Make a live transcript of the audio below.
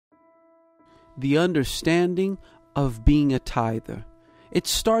the understanding of being a tither. It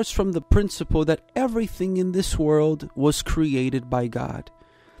starts from the principle that everything in this world was created by God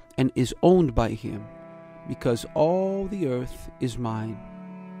and is owned by Him, because all the earth is mine.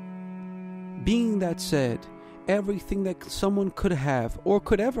 Being that said, everything that someone could have or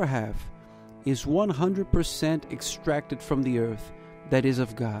could ever have is 100% extracted from the earth that is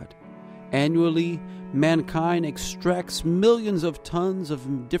of God. Annually, mankind extracts millions of tons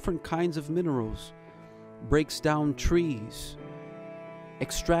of different kinds of minerals, breaks down trees,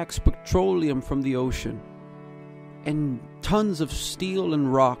 extracts petroleum from the ocean, and tons of steel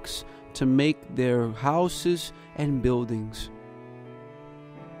and rocks to make their houses and buildings.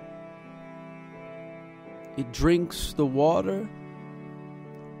 It drinks the water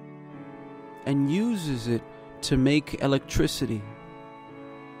and uses it to make electricity.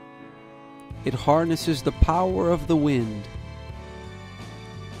 It harnesses the power of the wind,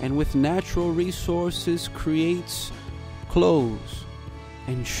 and with natural resources creates clothes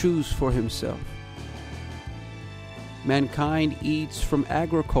and shoes for himself. Mankind eats from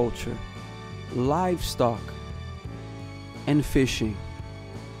agriculture, livestock, and fishing.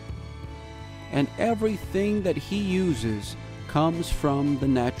 And everything that he uses comes from the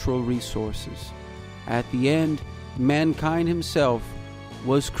natural resources. At the end, mankind himself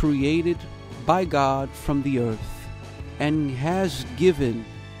was created by God from the earth and has given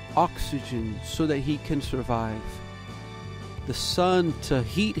oxygen so that he can survive, the sun to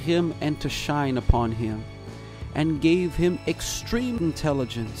heat him and to shine upon him, and gave him extreme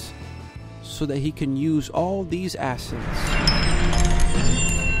intelligence so that he can use all these assets.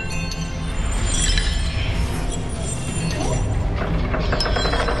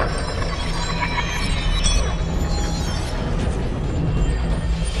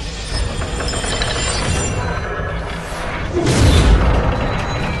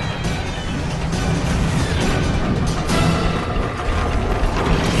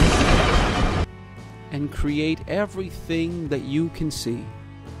 And create everything that you can see.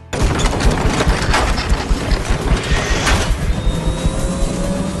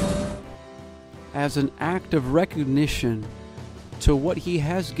 As an act of recognition to what He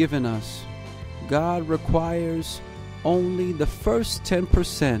has given us, God requires only the first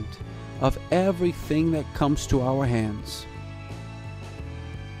 10% of everything that comes to our hands.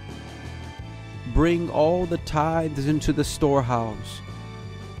 Bring all the tithes into the storehouse,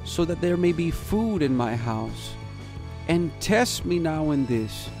 so that there may be food in my house. And test me now in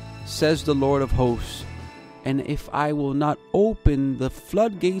this, says the Lord of hosts, and if I will not open the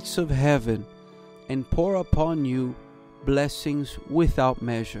floodgates of heaven and pour upon you blessings without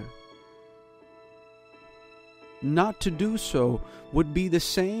measure. Not to do so would be the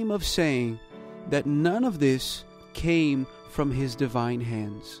same of saying that none of this came from His divine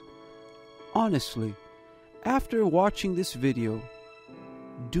hands. Honestly, after watching this video,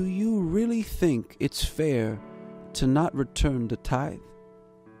 do you really think it's fair to not return the tithe?